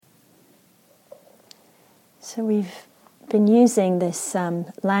So we've been using this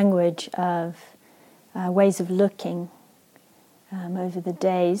language of ways of looking over the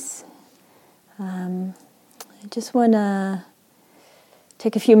days. I just want to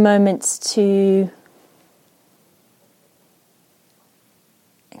take a few moments to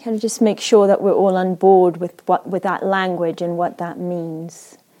kind of just make sure that we're all on board with that language and what that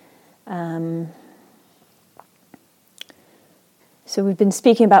means. So we've been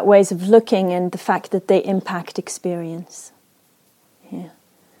speaking about ways of looking and the fact that they impact experience. Yeah.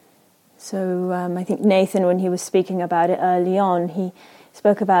 So I think Nathan, when he was speaking about it early on, he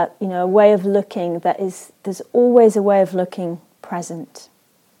spoke about, a way of looking there's always a way of looking present.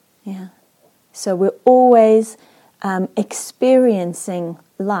 Yeah. So we're always experiencing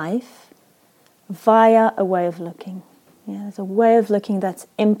life via a way of looking. Yeah, there's a way of looking that's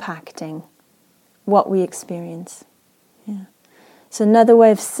impacting what we experience. Yeah. So another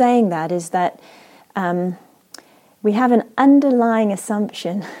way of saying that is that we have an underlying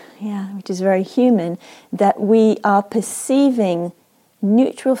assumption, which is very human, that we are perceiving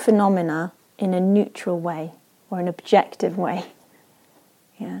neutral phenomena in a neutral way or an objective way.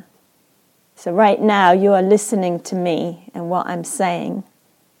 Yeah. So right now you are listening to me and what I'm saying.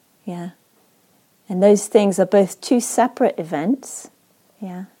 Yeah. And those things are both two separate events,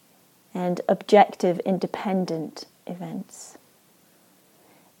 and objective, independent events.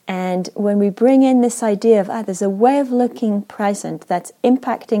 And when we bring in this idea of, there's a way of looking present that's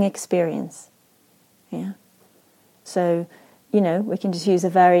impacting experience. Yeah. So, we can just use a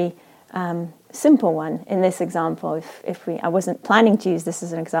very simple one in this example. I wasn't planning to use this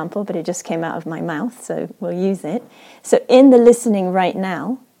as an example, but it just came out of my mouth, so we'll use it. So in the listening right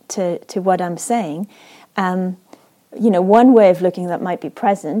now to what I'm saying, one way of looking that might be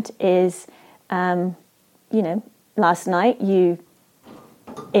present is, last night you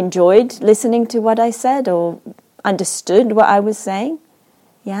enjoyed listening to what I said or understood what I was saying.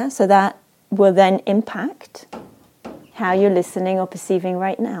 Yeah, so that will then impact how you're listening or perceiving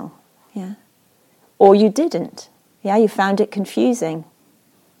right now. Yeah. Or you didn't. Yeah, you found it confusing.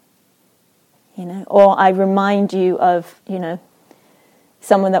 Or I remind you of,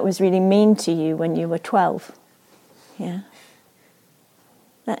 someone that was really mean to you when you were 12. Yeah.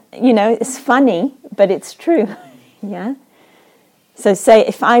 It's funny, but it's true. Yeah. So say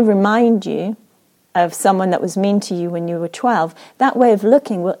if I remind you of someone that was mean to you when you were 12, that way of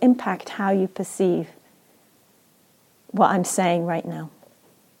looking will impact how you perceive what I'm saying right now.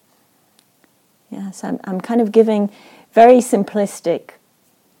 Yeah, so I'm kind of giving very simplistic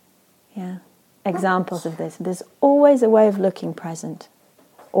examples of this. There's always a way of looking present,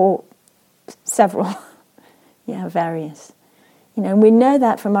 or several, various. And we know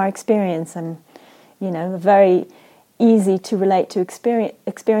that from our experience, and very easy to relate to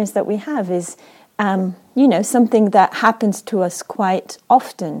experience that we have is, something that happens to us quite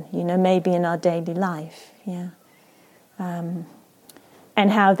often, maybe in our daily life,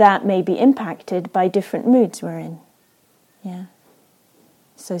 and how that may be impacted by different moods we're in,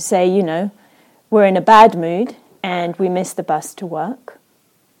 So say, we're in a bad mood and we miss the bus to work,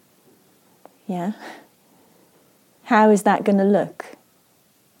 How is that going to look,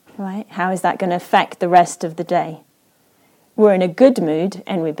 right? How is that going to affect the rest of the day? We're in a good mood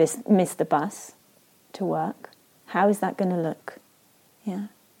and we miss the bus to work. How is that going to look? Yeah.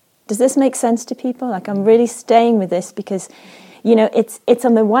 Does this make sense to people? I'm really staying with this because, it's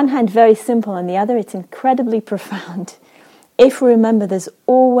on the one hand very simple, on the other it's incredibly profound. If we remember, there's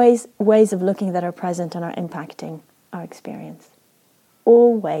always ways of looking that are present and are impacting our experience.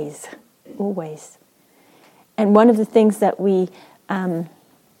 Always. Always. And one of the things that we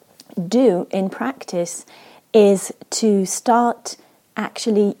do in practice is to start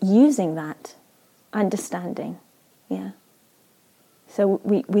actually using that understanding. Yeah. So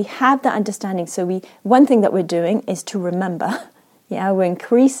we have that understanding. So one thing that we're doing is to remember. Yeah, we're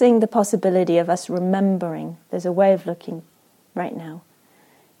increasing the possibility of us remembering. There's a way of looking right now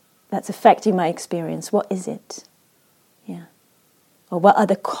that's affecting my experience. What is it? Yeah. Or what are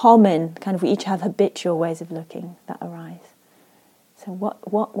the common, we each have habitual ways of looking that arise. So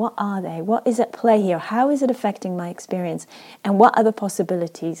what are they? What is at play here? How is it affecting my experience? And what other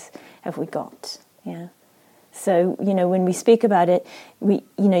possibilities have we got? Yeah. So, when we speak about it,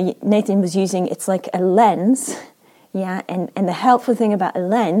 Nathan was using, it's like a lens, and the helpful thing about a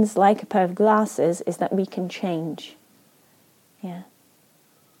lens, like a pair of glasses, is that we can change. Yeah.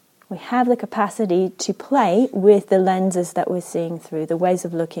 We have the capacity to play with the lenses that we're seeing through, the ways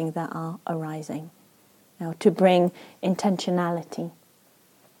of looking that are arising. To bring intentionality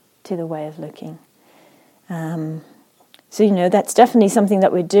to the way of looking. So, that's definitely something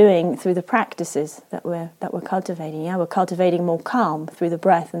that we're doing through the practices that we're cultivating. Yeah, we're cultivating more calm through the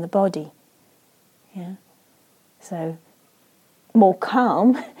breath and the body. Yeah. So, more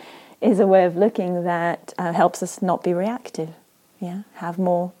calm is a way of looking that helps us not be reactive. Yeah, have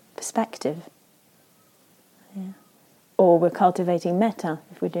more perspective. Yeah. Or we're cultivating metta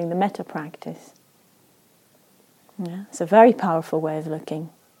if we're doing the metta practice. Yeah, it's a very powerful way of looking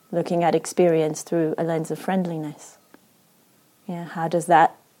at experience through a lens of friendliness. Yeah, how does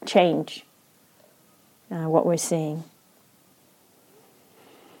that change what we're seeing?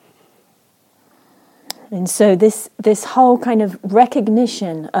 And so this whole kind of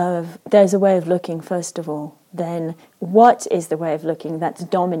recognition of there's a way of looking, first of all, then what is the way of looking that's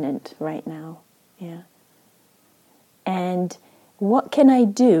dominant right now? Yeah. And what can I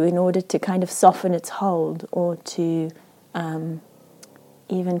do in order to kind of soften its hold, or to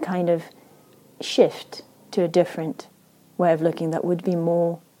even kind of shift to a different way of looking that would be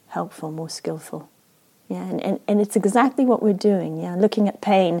more helpful, more skillful? Yeah, and it's exactly what we're doing, yeah, looking at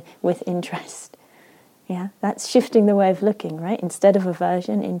pain with interest. Yeah, that's shifting the way of looking, right? Instead of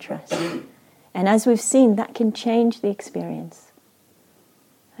aversion, interest. And as we've seen, that can change the experience.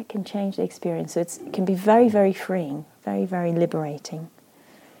 That can change the experience. So it can be very, very freeing, very, very liberating.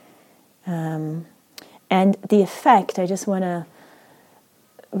 And the effect, I just want to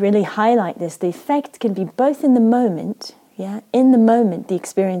really highlight this, the effect can be both in the moment, yeah, in the moment the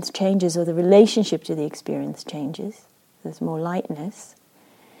experience changes, or the relationship to the experience changes, there's more lightness,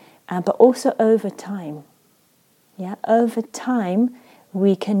 but also over time. Yeah, over time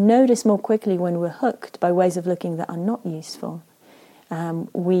we can notice more quickly when we're hooked by ways of looking that are not useful.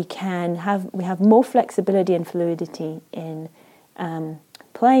 We have more flexibility and fluidity in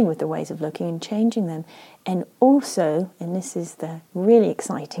playing with the ways of looking and changing them. And also, and this is the really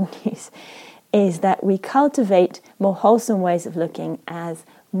exciting news, is that we cultivate more wholesome ways of looking as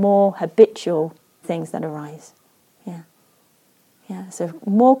more habitual things that arise. Yeah. Yeah. So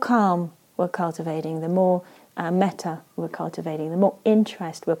more calm we're cultivating, the more metta we're cultivating, the more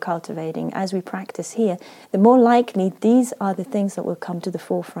interest we're cultivating as we practice here, the more likely these are the things that will come to the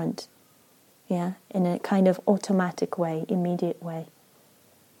forefront. Yeah, in a kind of automatic way, immediate way.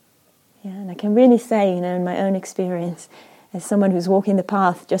 Yeah, and I can really say, in my own experience, as someone who's walking the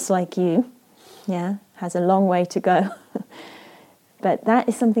path just like you, yeah, has a long way to go. But that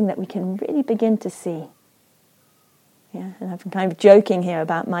is something that we can really begin to see. Yeah, and I've been kind of joking here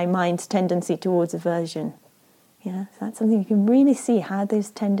about my mind's tendency towards aversion. Yeah, so that's something you can really see how those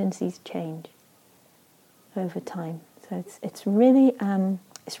tendencies change over time. So it's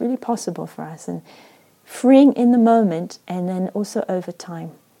really possible for us, and freeing in the moment, and then also over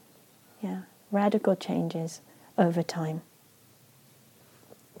time. Yeah, radical changes over time.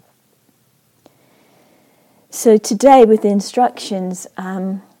 So today, with the instructions,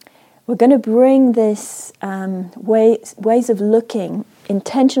 we're going to bring this ways of looking,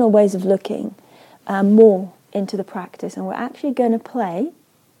 intentional ways of looking, more into the practice. And we're actually going to play,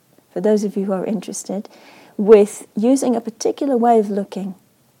 for those of you who are interested, with using a particular way of looking.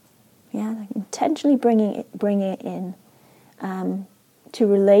 Yeah, like intentionally bringing it in to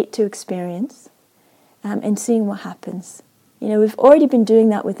relate to experience, and seeing what happens. We've already been doing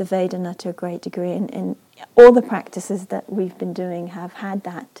that with the Vedana to a great degree, and all the practices that we've been doing have had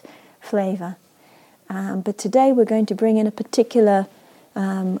that flavor. But today we're going to bring in a particular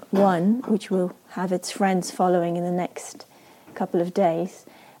one, which will have its friends following in the next couple of days.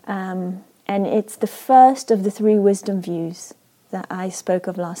 And it's the first of the 3 wisdom views that I spoke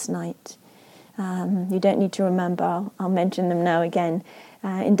of last night. You don't need to remember, I'll mention them now again.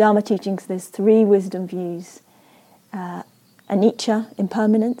 In Dharma teachings there's 3 wisdom views. Anicca,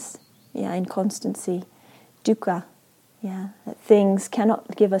 impermanence, inconstancy. Dukkha, that things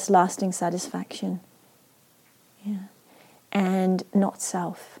cannot give us lasting satisfaction. And not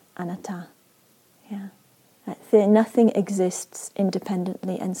self, anatta. That nothing exists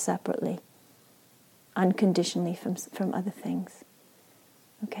independently and separately, unconditionally from other things.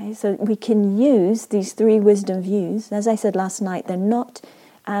 Okay, so we can use these 3 wisdom views. As I said last night, they're not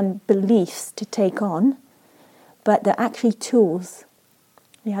beliefs to take on, but they're actually tools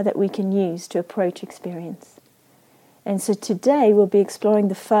that we can use to approach experience. And so today we'll be exploring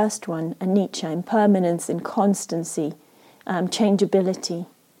the first one, anicca, impermanence, inconstancy, changeability,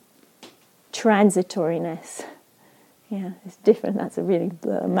 transitoriness. It's different. That's a really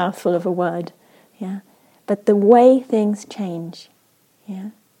mouthful of a word. But the way things change,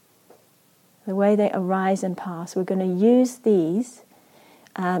 the way they arise and pass, we're going to use these.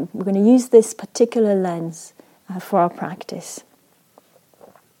 We're going to use this particular lens for our practice.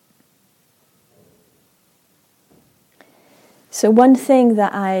 So one thing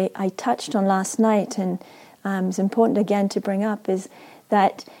that I touched on last night, and it's important again to bring up, is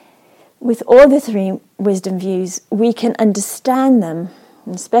that with all the three wisdom views, we can understand them,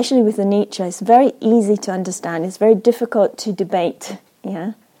 and especially with Anicca. It's very easy to understand. It's very difficult to debate.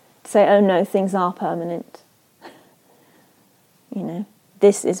 Yeah, say, oh no, things are permanent.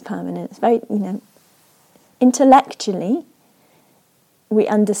 This is permanent. It's very, intellectually, we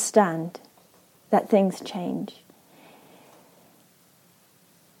understand that things change.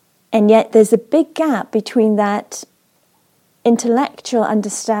 And yet there's a big gap between that intellectual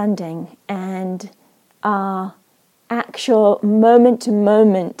understanding and our actual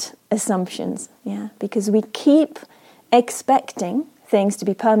moment-to-moment assumptions. Yeah, because we keep expecting things to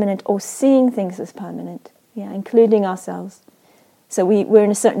be permanent or seeing things as permanent. Yeah, including ourselves. So we're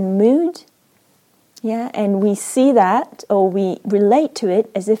in a certain mood. Yeah, and we see that, or we relate to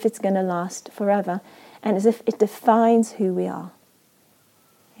it as if it's going to last forever, and as if it defines who we are.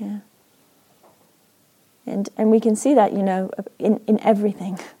 Yeah, and we can see that, in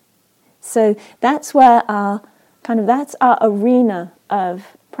everything. So that's where that's our arena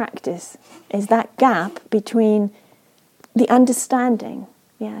of practice, is that gap between the understanding,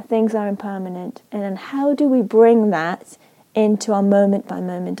 things are impermanent, and then how do we bring that into our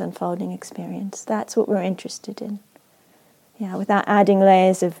moment-by-moment unfolding experience. That's what we're interested in. Yeah, without adding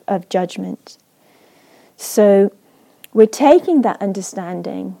layers of judgment. So we're taking that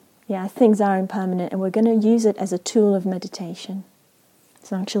understanding, things are impermanent, and we're going to use it as a tool of meditation.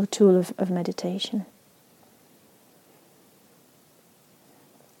 It's an actual tool of meditation.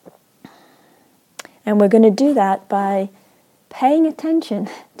 And we're going to do that by paying attention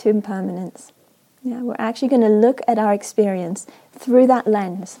to impermanence. Yeah, we're actually going to look at our experience through that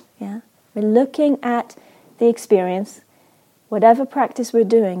lens. Yeah, we're looking at the experience, whatever practice we're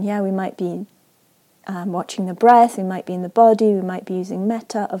doing. Yeah, we might be watching the breath, we might be in the body, we might be using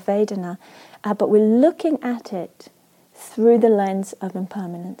metta or Vedana, but we're looking at it through the lens of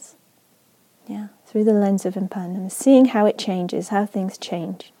impermanence. Yeah, through the lens of impermanence, seeing how it changes, how things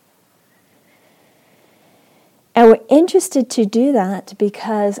change. And we're interested to do that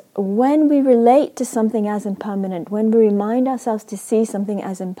because when we relate to something as impermanent, when we remind ourselves to see something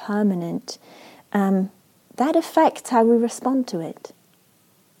as impermanent, that affects how we respond to it.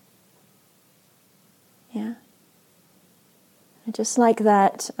 Yeah? And just like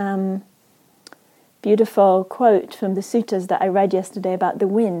that beautiful quote from the suttas that I read yesterday about the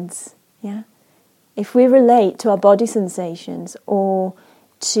winds. Yeah? If we relate to our body sensations or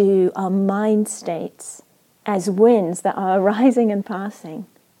to our mind states as winds that are arising and passing,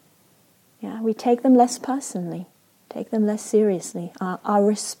 we take them less personally, take them less seriously. Our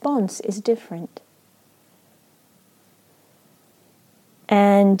response is different.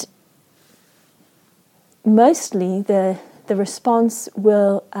 And mostly the response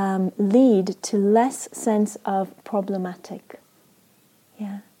will lead to less sense of problematic.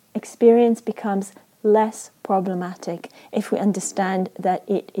 Experience becomes less problematic if we understand that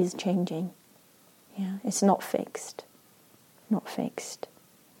it is changing. It's not fixed. Not fixed.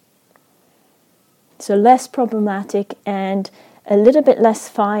 So less problematic and a little bit less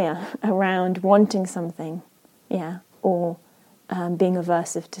fire around wanting something, or being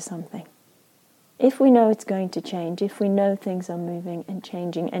aversive to something. If we know it's going to change, if we know things are moving and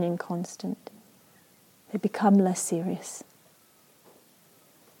changing and inconstant, they become less serious.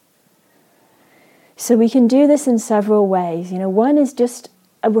 So we can do this in several ways. One is just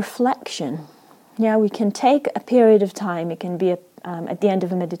a reflection. We can take a period of time. It can be at the end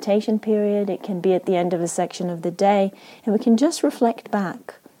of a meditation period. It can be at the end of a section of the day. And we can just reflect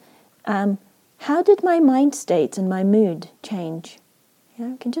back. How did my mind state and my mood change?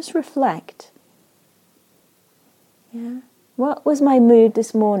 We can just reflect. What was my mood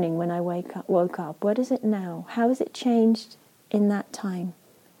this morning when I woke up? What is it now? How has it changed in that time?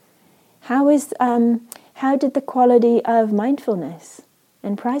 How did the quality of mindfulness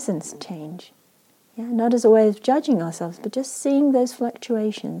and presence change? Not as a way of judging ourselves, but just seeing those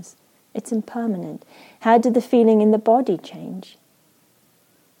fluctuations. It's impermanent. How did the feeling in the body change?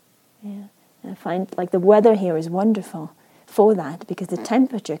 I find like the weather here is wonderful for that because the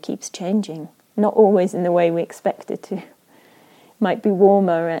temperature keeps changing, not always in the way we expect it to. It might be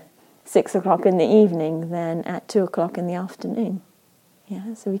warmer at 6 o'clock in the evening than at 2 o'clock in the afternoon.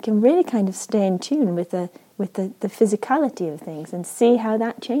 So we can really kind of stay in tune with the physicality of things and see how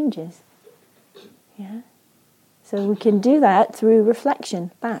that changes. So we can do that through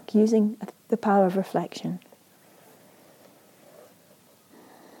reflection back, using the power of reflection.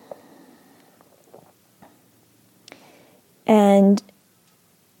 And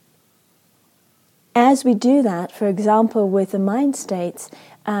as we do that, for example, with the mind states,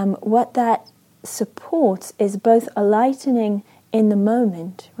 what that supports is both a lightening in the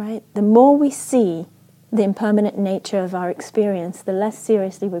moment, right? The more we see the impermanent nature of our experience, the less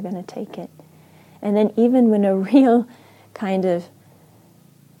seriously we're going to take it. And then even when a real kind of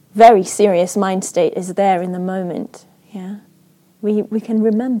very serious mind state is there in the moment, we can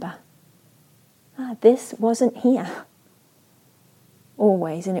remember, this wasn't here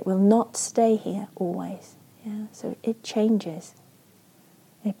always, and it will not stay here always. So it changes,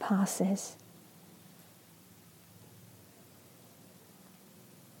 it passes.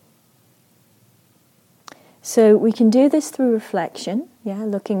 So we can do this through reflection,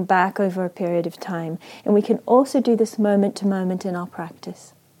 looking back over a period of time, and we can also do this moment to moment in our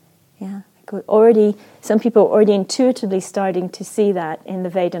practice. Some people are already intuitively starting to see that in the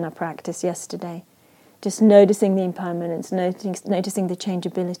Vedana practice yesterday. Just noticing the impermanence, noticing the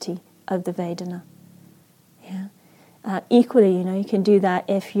changeability of the Vedana. Equally, you can do that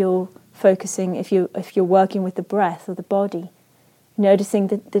if you're focusing, if you're working with the breath or the body, noticing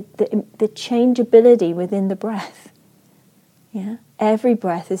the changeability within the breath. Every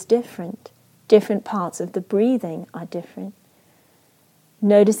breath is different. Different parts of the breathing are different.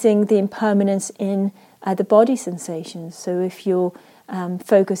 Noticing the impermanence in the body sensations. So if your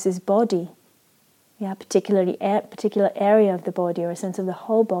focus is body, particular area of the body or a sense of the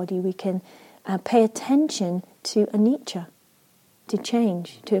whole body, we can pay attention to anicca, to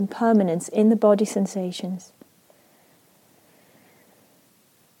change, to impermanence in the body sensations.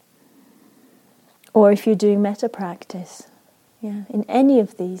 Or if you're doing metta practice, in any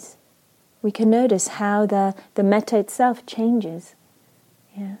of these, we can notice how the metta itself changes.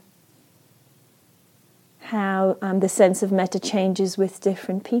 How the sense of metta changes with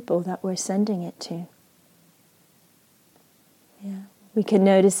different people that we're sending it to. We can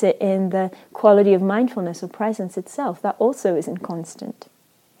notice it in the quality of mindfulness or presence itself. That also isn't constant.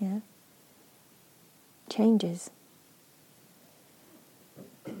 Changes.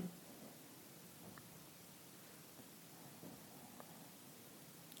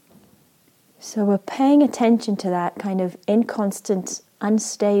 So we're paying attention to that kind of inconstant,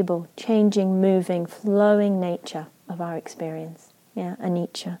 unstable, changing, moving, flowing nature of our experience.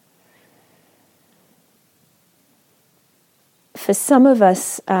 Anicca. For some of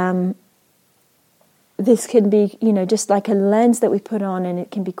us, this can be, just like a lens that we put on, and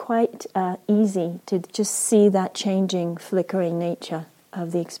it can be quite easy to just see that changing, flickering nature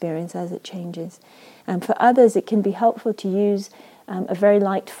of the experience as it changes. And for others, it can be helpful to use a very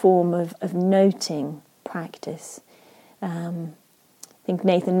light form of noting practice. I think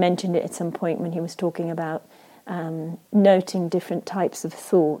Nathan mentioned it at some point when he was talking about noting different types of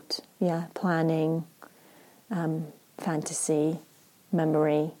thought, planning, fantasy,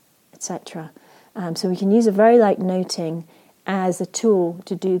 memory, etc. So we can use a very light noting as a tool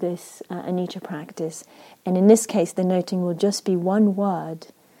to do this anicca practice. And in this case, the noting will just be one word,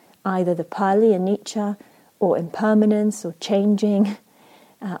 either the Pali anicca, or impermanence, or changing,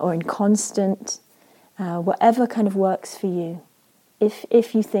 or inconstant, whatever kind of works for you.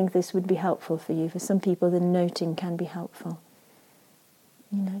 If you think this would be helpful for you. For some people, the noting can be helpful.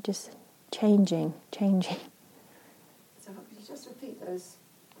 Just changing. So could you just repeat that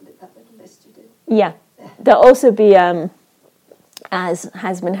little list you did? Yeah. There'll also be, as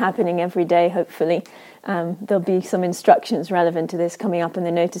has been happening every day, hopefully, there'll be some instructions relevant to this coming up on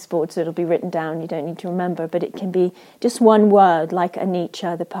the notice board, so it'll be written down. You don't need to remember, but it can be just one word, like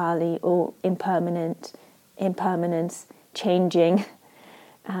anicca, the Pali, or impermanent, impermanence, changing,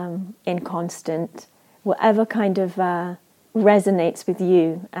 inconstant, whatever kind of resonates with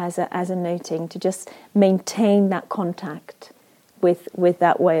you as a noting, to just maintain that contact with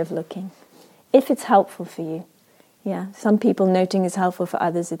that way of looking, if it's helpful for you. Some people noting is helpful, for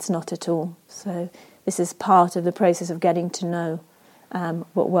others it's not at all. So this is part of the process of getting to know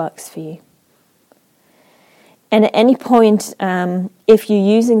what works for you. And at any point, if you're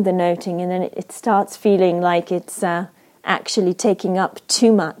using the noting and then it starts feeling like it's actually taking up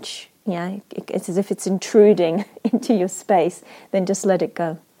too much, it's as if it's intruding into your space, then just let it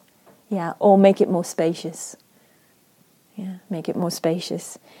go. Or make it more spacious. Make it more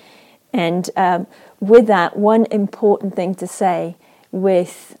spacious. And with that, one important thing to say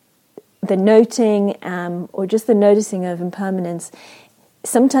with the noting or just the noticing of impermanence,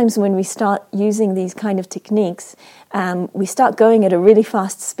 sometimes when we start using these kind of techniques, we start going at a really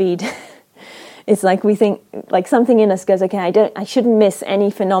fast speed. It's like we think, like something in us goes, okay, I shouldn't miss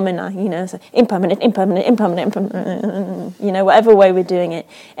any phenomena, so impermanent, whatever way we're doing it.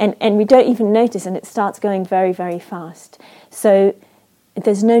 And we don't even notice, and it starts going very, very fast. So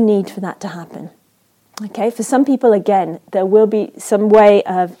there's no need for that to happen. Okay, for some people, again, there will be some way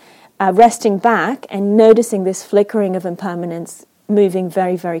of resting back and noticing this flickering of impermanence moving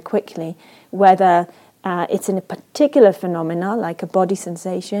very, very quickly, whether it's in a particular phenomena, like a body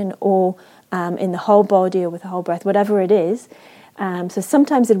sensation, or in the whole body or with the whole breath, whatever it is. So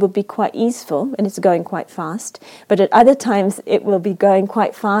sometimes it will be quite easeful and it's going quite fast, but at other times it will be going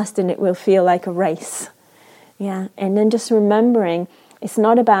quite fast and it will feel like a race. Yeah, and then just remembering it's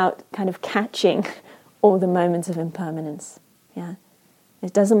not about kind of catching all the moments of impermanence. Yeah,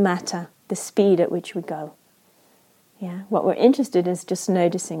 it doesn't matter the speed at which we go. Yeah, what we're interested in is just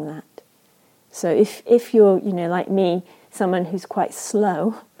noticing that. So if you're, like me, someone who's quite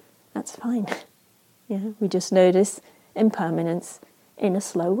slow, that's fine. Yeah, we just notice impermanence in a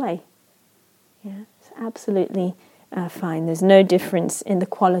slow way. Yeah, it's absolutely fine. There's no difference in the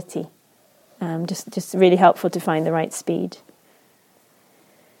quality. Just really helpful to find the right speed.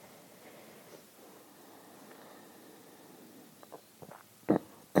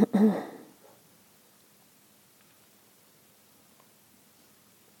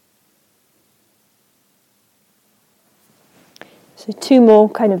 So 2 more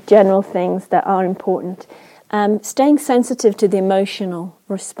kind of general things that are important. Staying sensitive to the emotional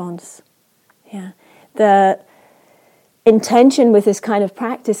response. Yeah, the intention with this kind of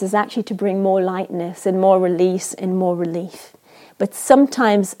practice is actually to bring more lightness and more release and more relief. But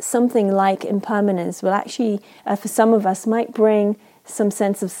sometimes something like impermanence will actually, for some of us, might bring some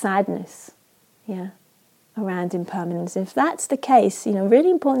sense of sadness. Yeah, around impermanence. If that's the case, really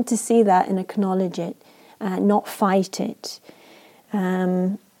important to see that and acknowledge it, not fight it.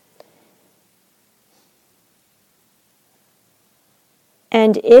 And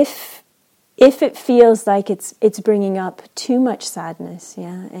if it feels like it's bringing up too much sadness,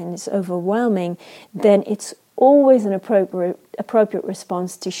 and it's overwhelming, then it's always an appropriate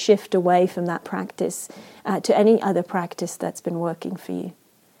response to shift away from that practice to any other practice that's been working for you.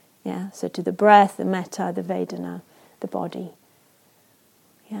 Yeah, so to the breath, the metta, the vedana, the body.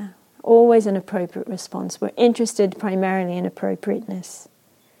 Yeah, always an appropriate response. We're interested primarily in appropriateness.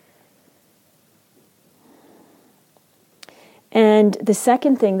 And the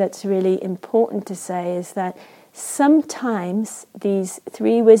second thing that's really important to say is that sometimes these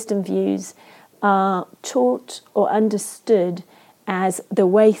 3 wisdom views are taught or understood as the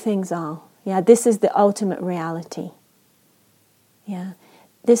way things are. Yeah, this is the ultimate reality. Yeah,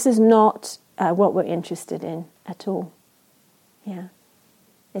 this is not what we're interested in at all. Yeah,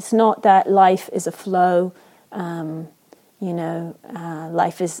 it's not that life is a flow.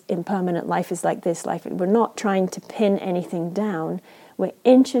 Life is impermanent, life is like this, we're not trying to pin anything down. We're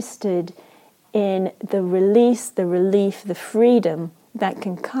interested in the release, the relief, the freedom that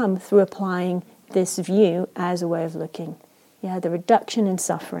can come through applying this view as a way of looking. Yeah, the reduction in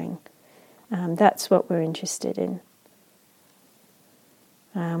suffering. That's what we're interested in.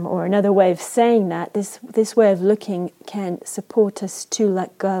 Or another way of saying that, this way of looking can support us to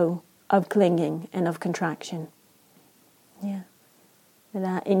let go of clinging and of contraction. Yeah,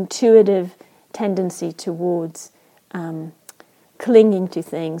 that intuitive tendency towards clinging to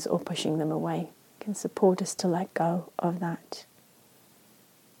things or pushing them away can support us to let go of that.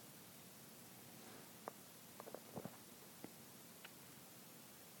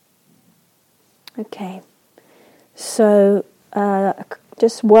 Okay, so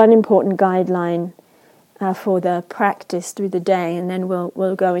just one important guideline for the practice through the day, and then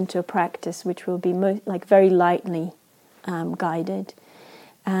we'll go into a practice which will be very lightly guided.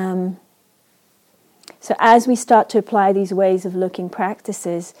 So as we start to apply these ways of looking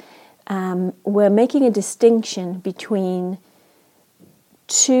practices, we're making a distinction between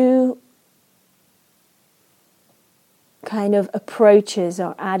 2 kind of approaches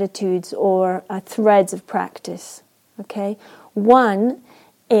or attitudes or threads of practice. Okay, one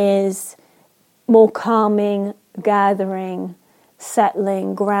is more calming, gathering,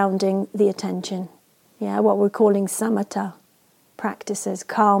 settling, grounding the attention. Yeah, what we're calling samatha practices,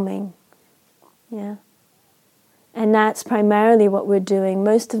 calming. Yeah. And that's primarily what we're doing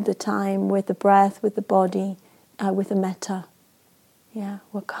most of the time with the breath, with the body, with the metta. Yeah,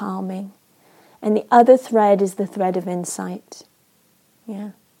 we're calming. And the other thread is the thread of insight.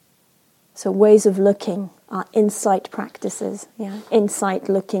 Yeah. So ways of looking are insight practices. Yeah. Insight,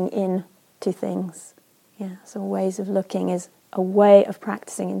 looking into things. Yeah. So ways of looking is a way of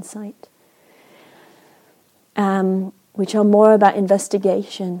practicing insight. Which are more about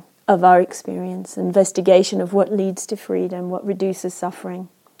investigation of our experience, investigation of what leads to freedom, what reduces suffering.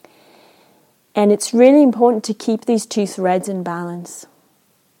 And it's really important to keep these 2 threads in balance.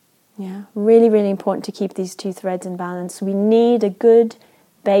 Yeah, really, really important to keep these 2 threads in balance. We need a good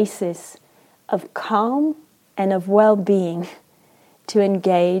basis of calm and of well-being to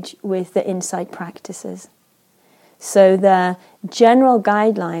engage with the insight practices. So the general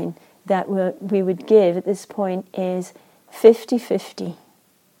guideline that we would give at this point is 50-50,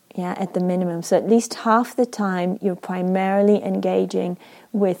 at the minimum. So at least half the time you're primarily engaging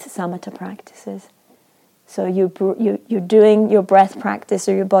with samatha practices. So you're doing your breath practice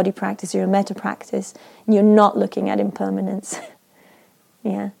or your body practice or your metta practice, and you're not looking at impermanence.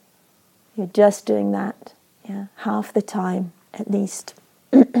 You're just doing that. Half the time at least.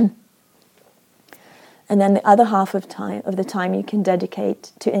 And then the other half of the time you can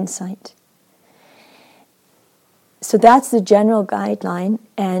dedicate to insight. So that's the general guideline,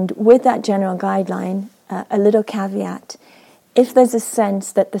 and with that general guideline, a little caveat. If there's a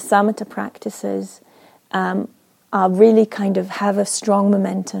sense that the samatha practices are really kind of have a strong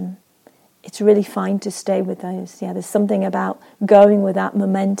momentum, it's really fine to stay with those. There's something about going with that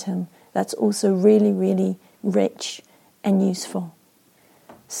momentum that's also really, really rich and useful.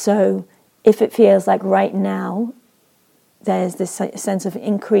 So if it feels like right now there's this sense of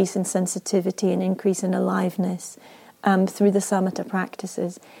increase in sensitivity and increase in aliveness through the samatha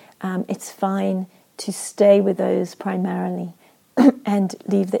practices, it's fine to stay with those primarily and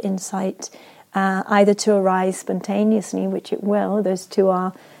leave the insight either to arise spontaneously, which it will. Those two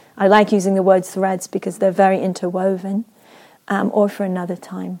are, I like using the word threads because they're very interwoven, or for another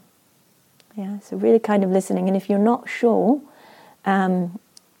time. So really kind of listening. And if you're not sure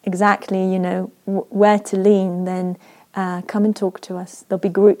exactly, where to lean, then come and talk to us. There'll be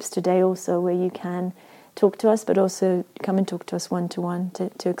groups today also where you can talk to us, but also come and talk to us one-to-one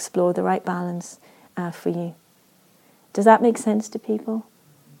to explore the right balance for you. Does that make sense to people?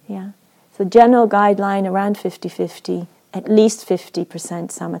 So general guideline around 50-50, at least 50%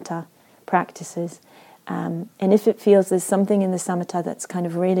 samatha practices. And if it feels there's something in the samatha that's kind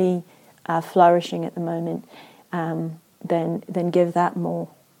of really flourishing at the moment, then give that more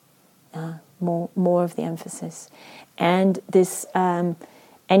of the emphasis. And this, and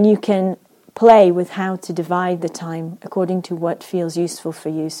you can play with how to divide the time according to what feels useful for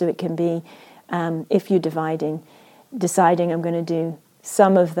you. So it can be, if you're deciding I'm going to do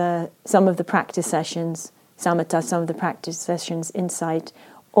some of the practice sessions samatha, some of the practice sessions insight,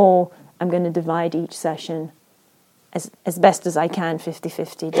 or I'm going to divide each session as best as I can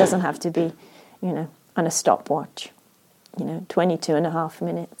 50-50. It doesn't have to be, on a stopwatch, 22 and a half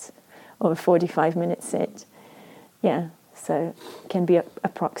minutes or a 45-minute sit. So it can be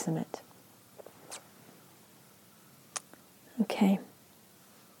approximate. Okay.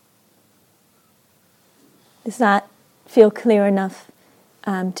 Does that feel clear enough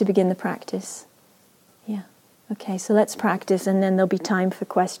to begin the practice? Okay, so let's practice, and then there'll be time for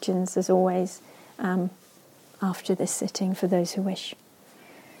questions, as always, after this sitting, for those who wish.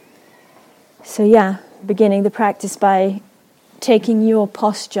 So beginning the practice by taking your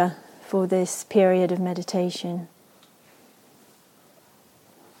posture for this period of meditation.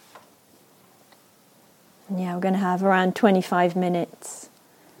 We're going to have around 25 minutes.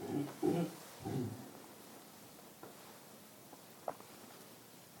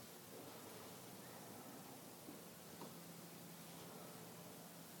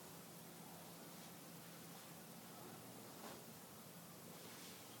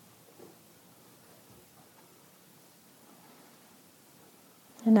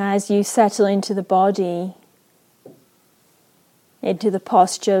 And as you settle into the body, into the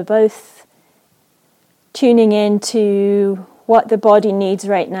posture, both tuning into what the body needs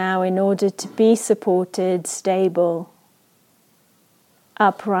right now in order to be supported, stable,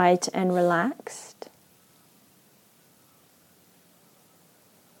 upright and relaxed.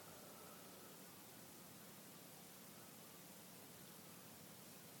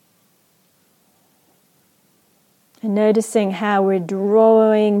 And noticing how we're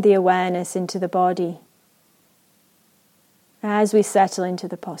drawing the awareness into the body as we settle into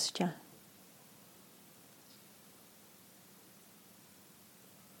the posture.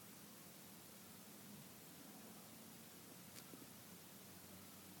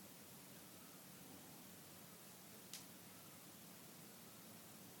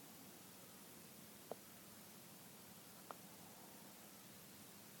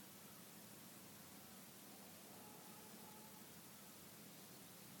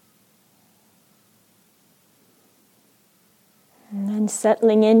 And then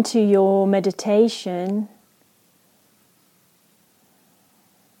settling into your meditation,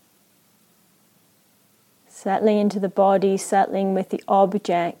 settling into the body, settling with the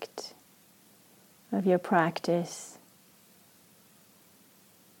object of your practice.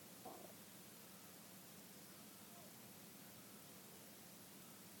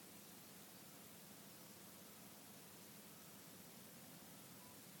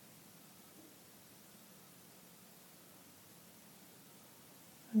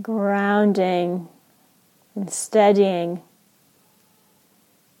 Grounding and steadying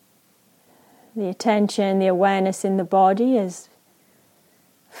the attention, the awareness in the body as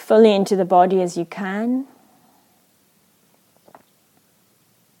fully into the body as you can.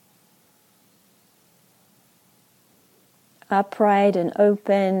 Upright and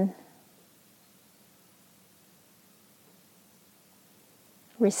open.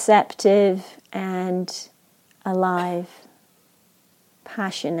 Receptive and alive.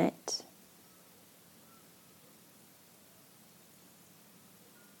 Passionate.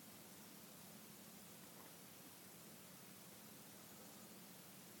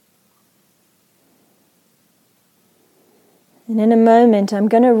 And in a moment, I'm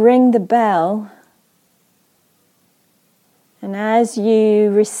going to ring the bell. And as you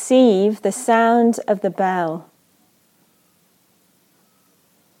receive the sound of the bell,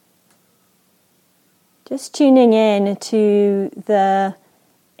 just tuning in to the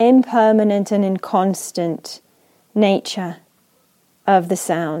impermanent and inconstant nature of the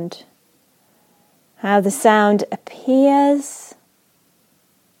sound. How the sound appears,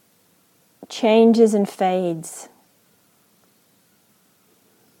 changes and fades.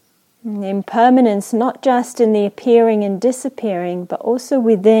 And the impermanence not just in the appearing and disappearing, but also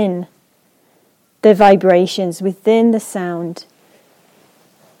within the vibrations, within the sound.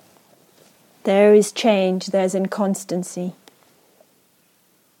 There is change, there's inconstancy.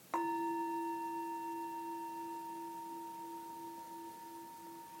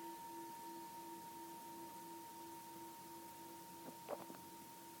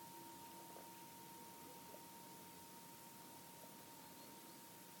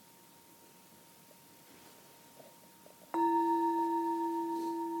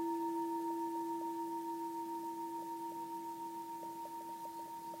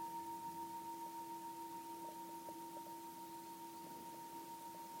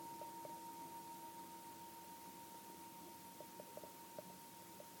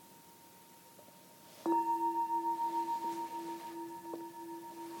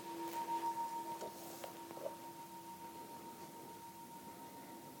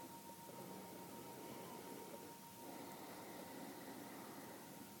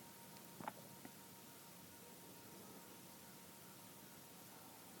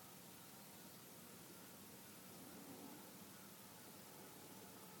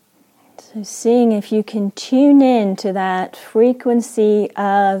 So seeing if you can tune in to that frequency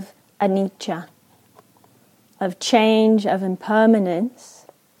of anicca, of change, of impermanence,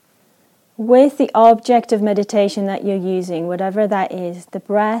 with the object of meditation that you're using, whatever that is, the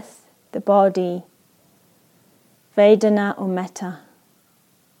breath, the body, Vedana or metta.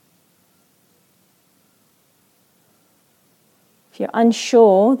 If you're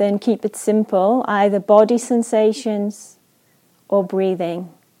unsure, then keep it simple, either body sensations or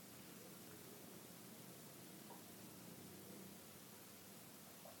breathing.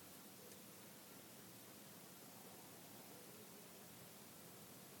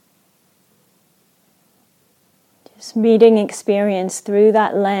 Just meeting experience through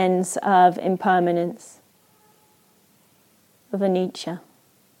that lens of impermanence, of anicca.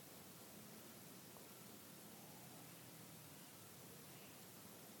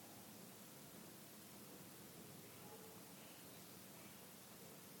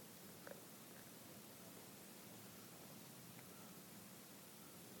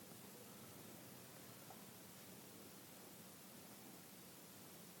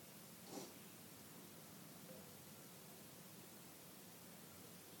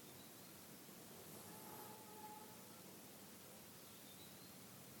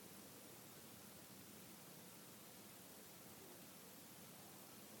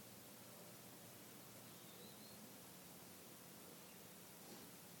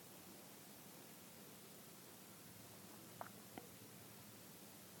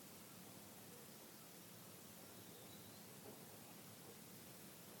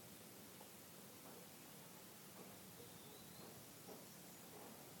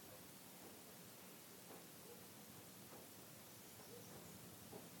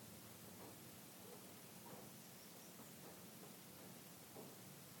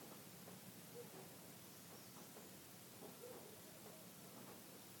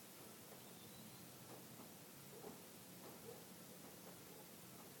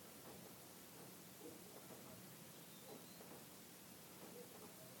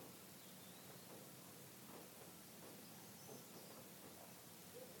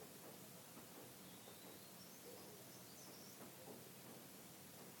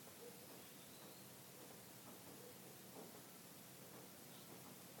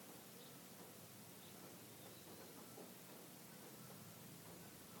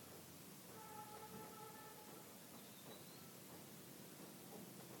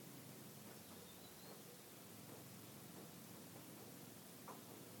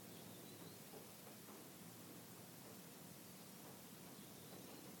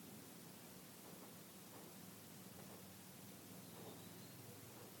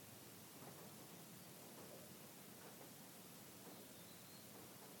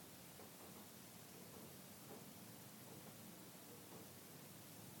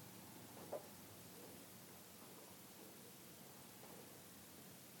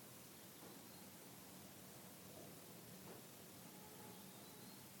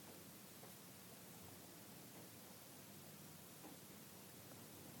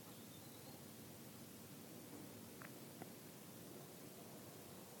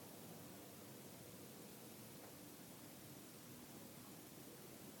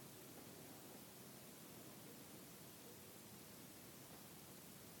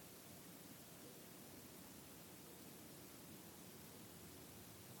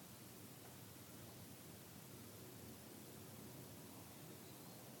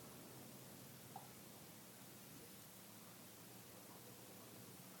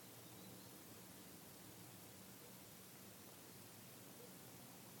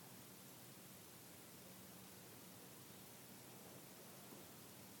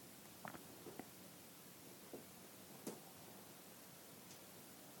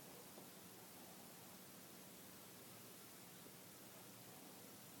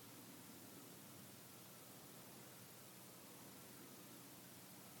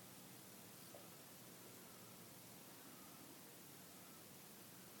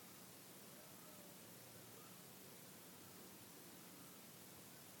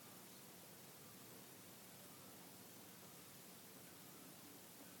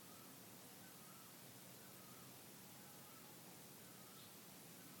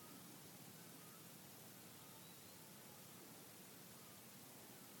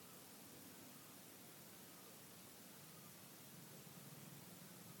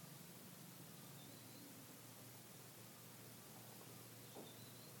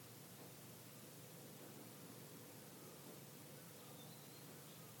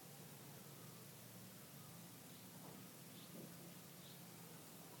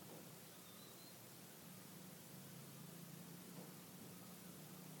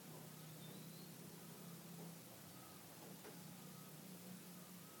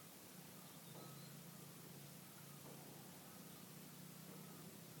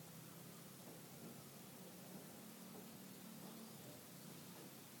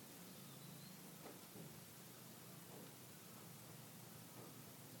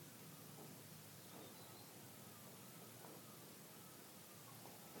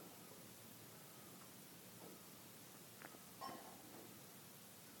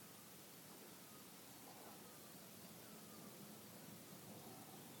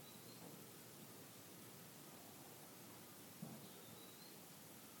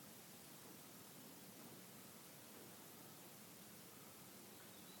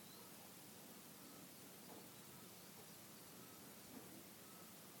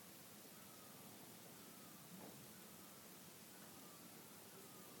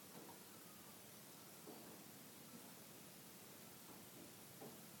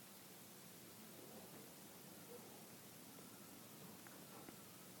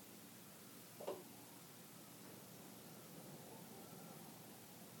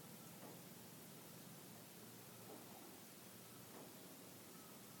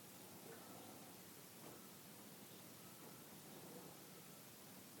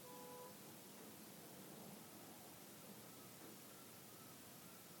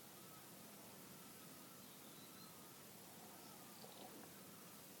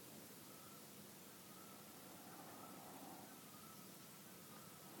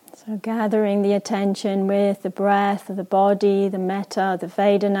 So gathering the attention with the breath, the body, the metta, the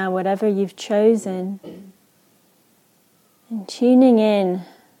Vedana, whatever you've chosen, and tuning in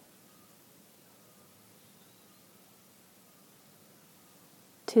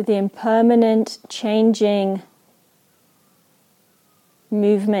to the impermanent, changing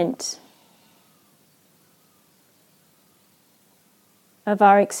movement of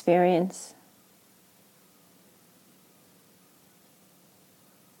our experience.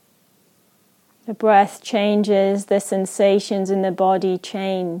 The breath changes, the sensations in the body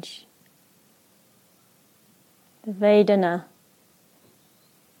change. The Vedana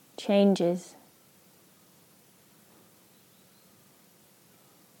changes.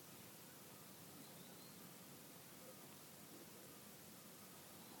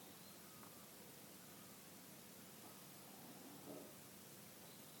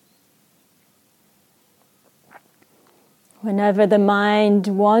 Whenever the mind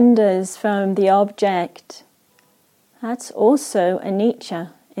wanders from the object, that's also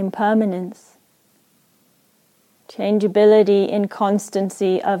anicca, impermanence, changeability,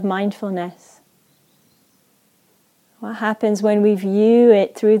 inconstancy of mindfulness. What happens when we view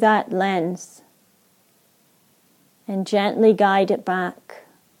it through that lens and gently guide it back?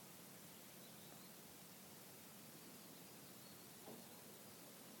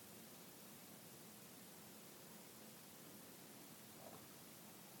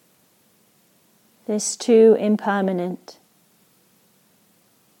 This too impermanent,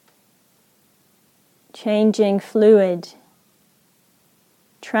 changing, fluid,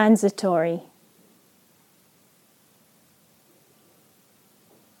 transitory,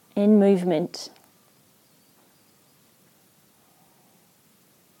 in movement.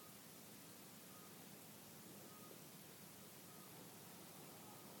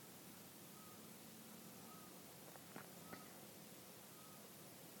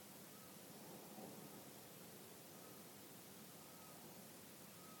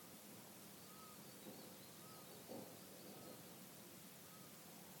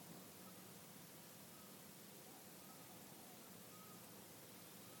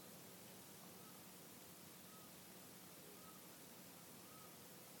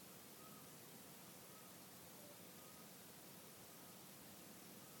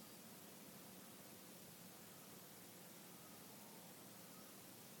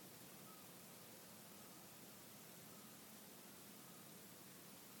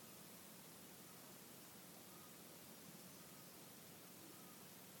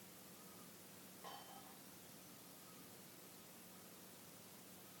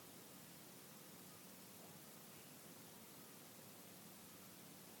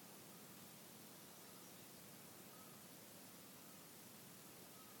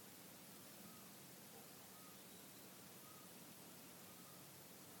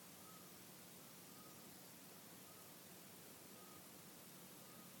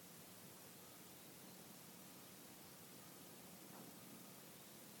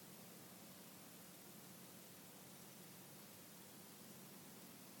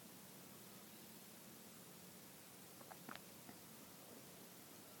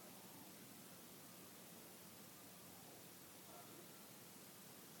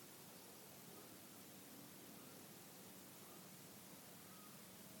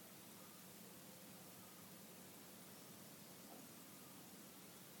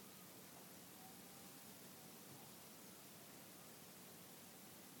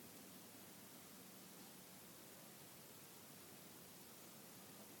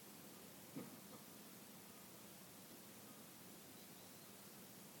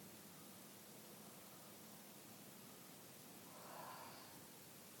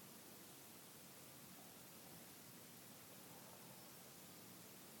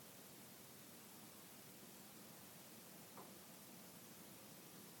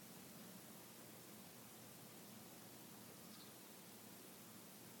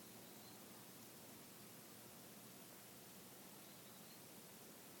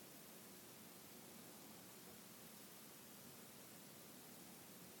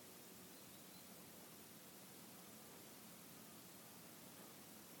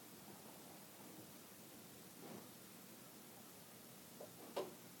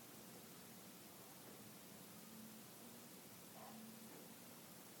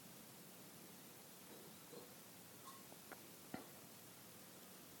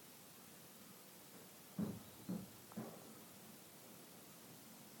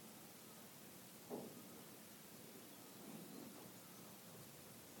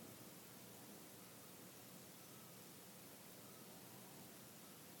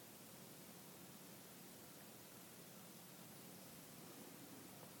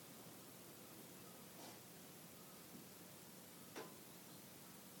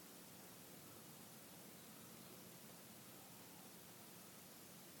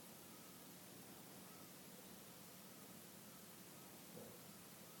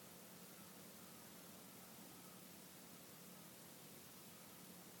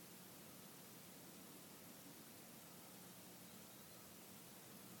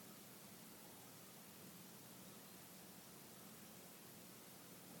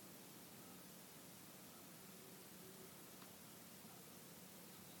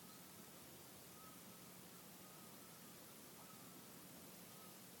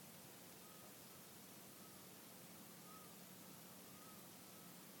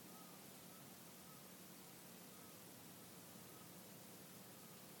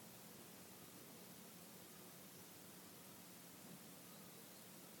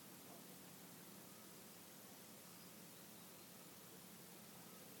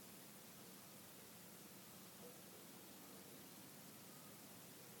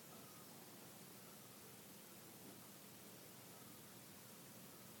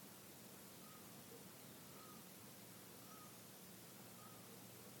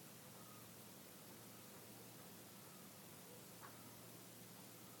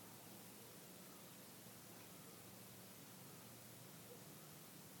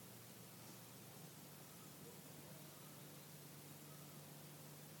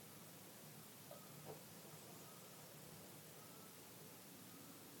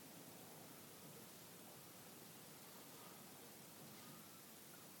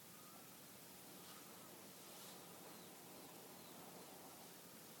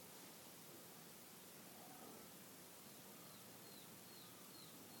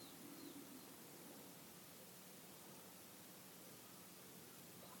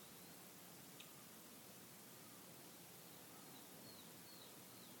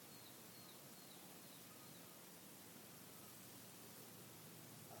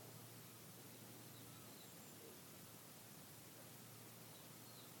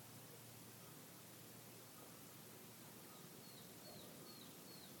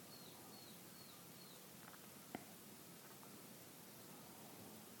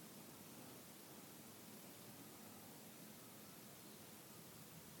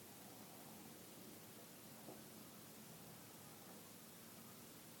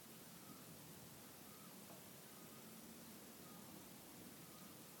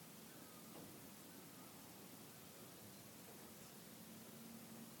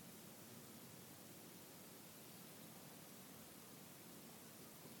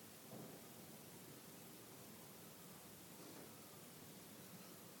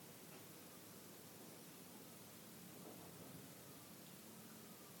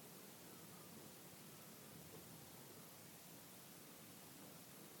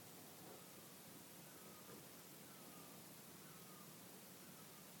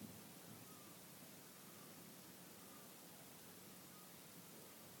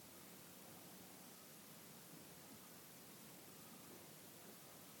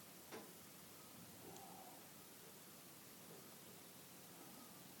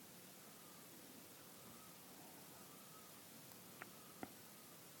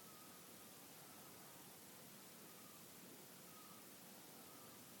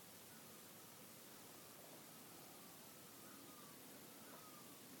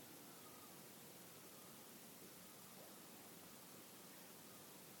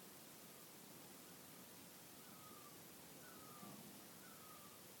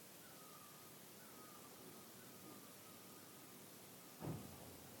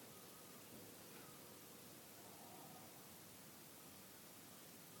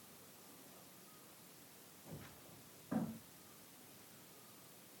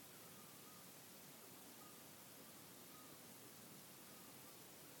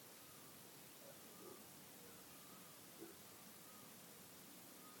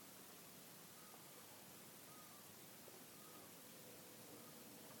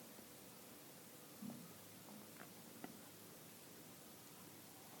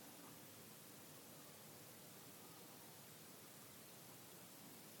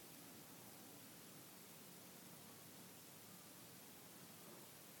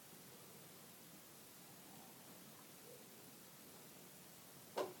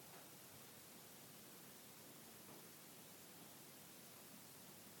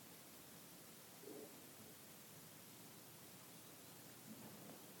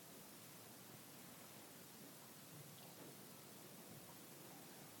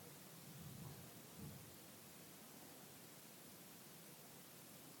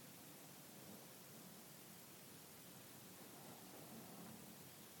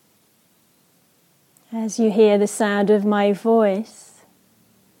 As you hear the sound of my voice,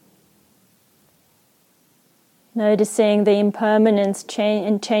 noticing the impermanence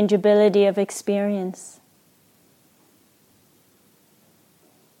and changeability of experience.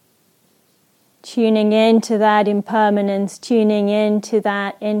 Tuning into that impermanence, tuning into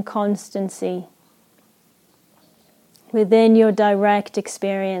that inconstancy within your direct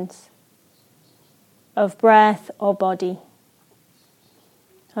experience of breath or body,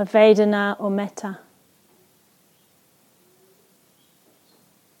 of Vedana or metta.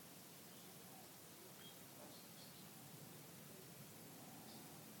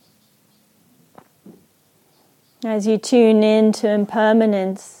 As you tune into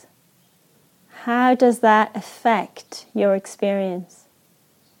impermanence, how does that affect your experience?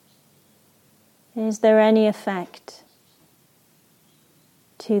 Is there any effect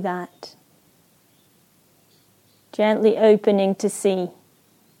to that? Gently opening to see.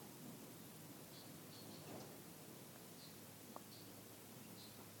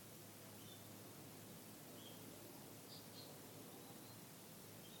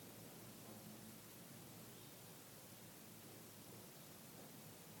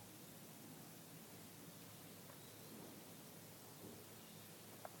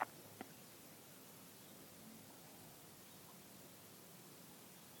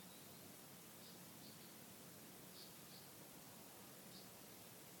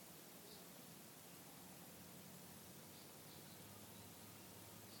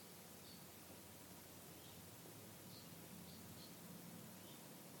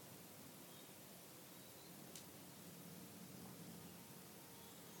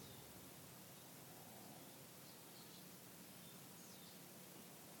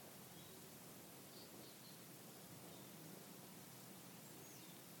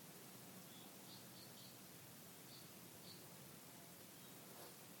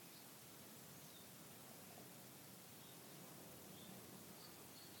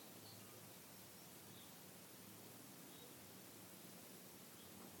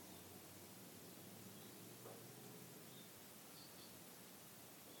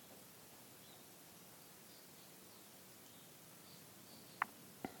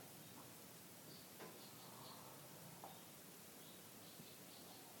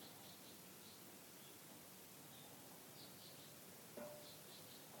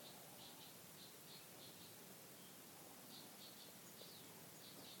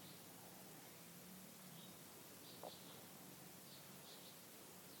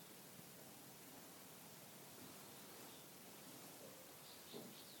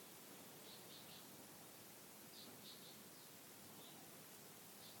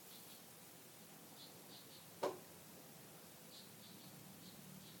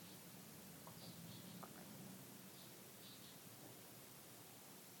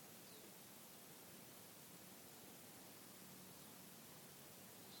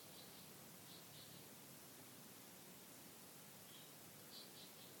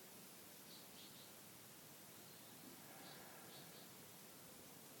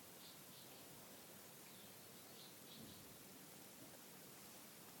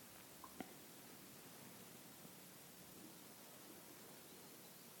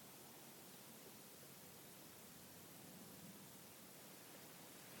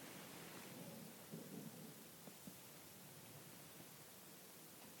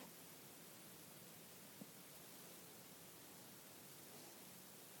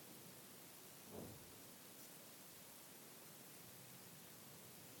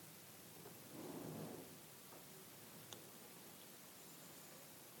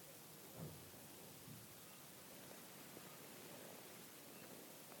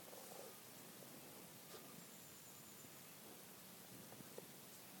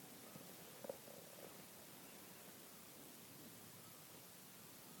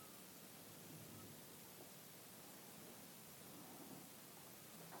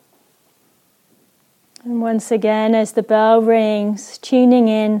 And once again, as the bell rings, tuning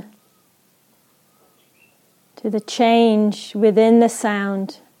in to the change within the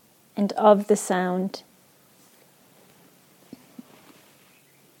sound and of the sound.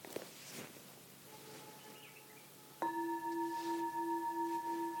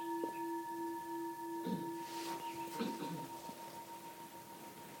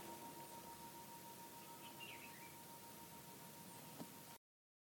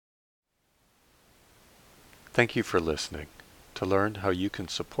 Thank you for listening. To learn how you can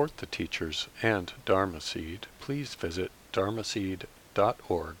support the teachers and Dharma Seed, please visit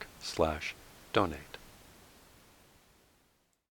dharmaseed.org/donate.